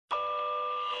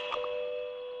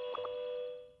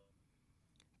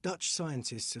Dutch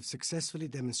scientists have successfully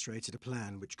demonstrated a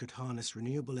plan which could harness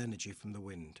renewable energy from the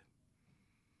wind.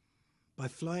 By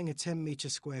flying a 10-metre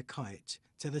square kite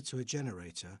tethered to a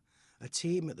generator, a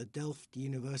team at the Delft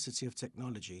University of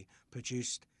Technology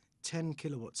produced 10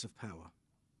 kilowatts of power.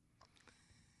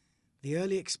 The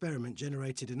early experiment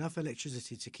generated enough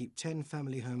electricity to keep 10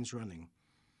 family homes running.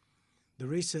 The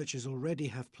researchers already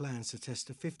have plans to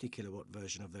test a 50-kilowatt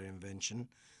version of their invention,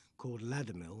 called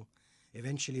ladder mill,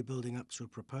 eventually building up to a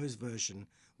proposed version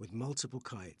with multiple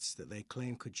kites that they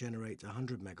claim could generate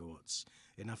 100 megawatts,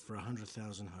 enough for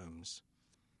 100,000 homes.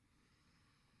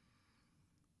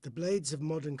 The blades of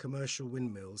modern commercial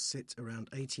windmills sit around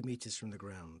 80 metres from the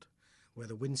ground, where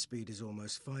the wind speed is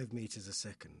almost 5 metres a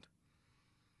second.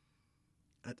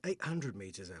 At 800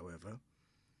 metres, however,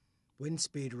 wind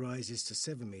speed rises to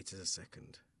 7 metres a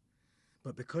second.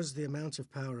 But because the amount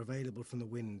of power available from the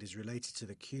wind is related to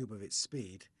the cube of its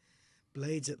speed,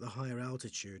 blades at the higher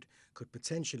altitude could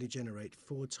potentially generate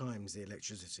 4 times the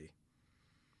electricity.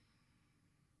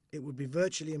 It would be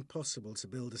virtually impossible to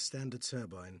build a standard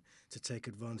turbine to take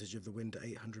advantage of the wind at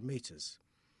 800 metres,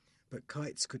 but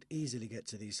kites could easily get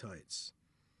to these heights.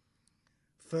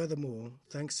 Furthermore,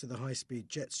 thanks to the high-speed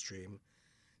jet stream,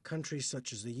 countries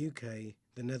such as the UK,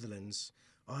 the Netherlands,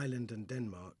 Ireland and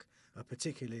Denmark are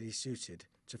particularly suited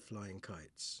to flying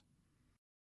kites.